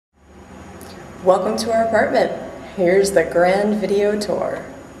Welcome to our apartment. Here's the grand video tour.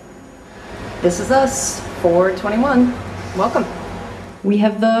 This is us, 421. Welcome. We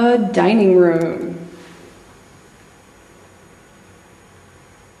have the dining room,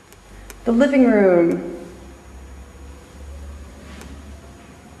 the living room,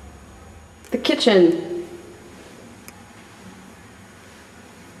 the kitchen,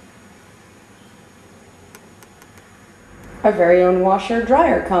 our very own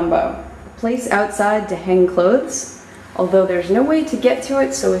washer-dryer combo. Place outside to hang clothes, although there's no way to get to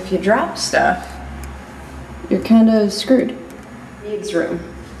it, so if you drop stuff, you're kind of screwed. Maid's room.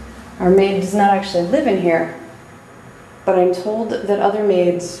 Our maid does not actually live in here, but I'm told that other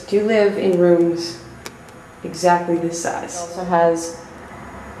maids do live in rooms exactly this size. She also has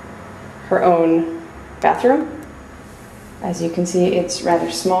her own bathroom. As you can see, it's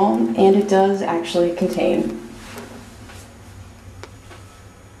rather small, and it does actually contain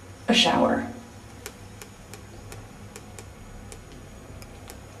a shower.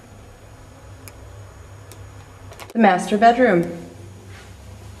 The master bedroom.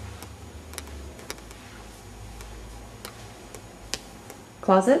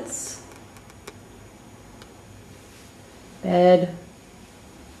 Closets. Bed.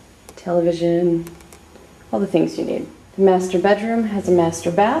 Television. All the things you need. The master bedroom has a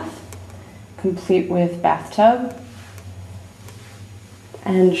master bath, complete with bathtub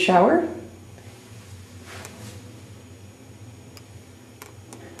and shower,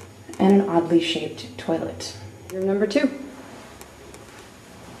 and an oddly shaped toilet. Room number 2.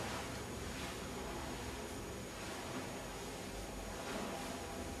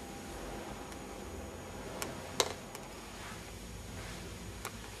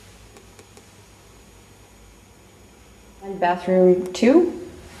 And bathroom 2.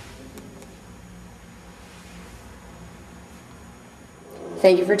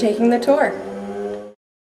 Thank you for taking the tour.